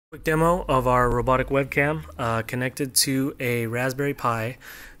Quick demo of our robotic webcam connected to a Raspberry Pi,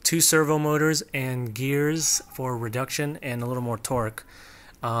 2 servo motors and gears for reduction and a little more torque.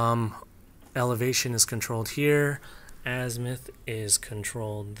 Elevation is controlled here, azimuth is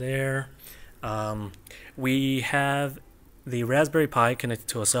controlled there. We have the Raspberry Pi connected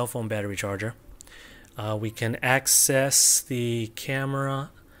to a cell phone battery charger. We can access the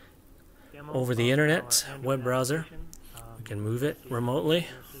camera over the internet web browser. We can move it remotely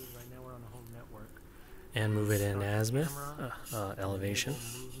and move it in azimuth, elevation.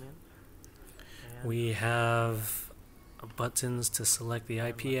 We have buttons to select the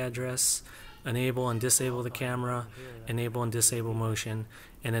IP address, enable and disable the camera, enable and disable motion,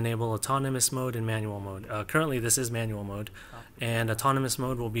 and enable autonomous mode and manual mode. Currently this is manual mode, and autonomous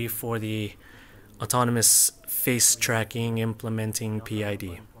mode will be for the autonomous face tracking implementing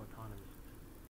PID.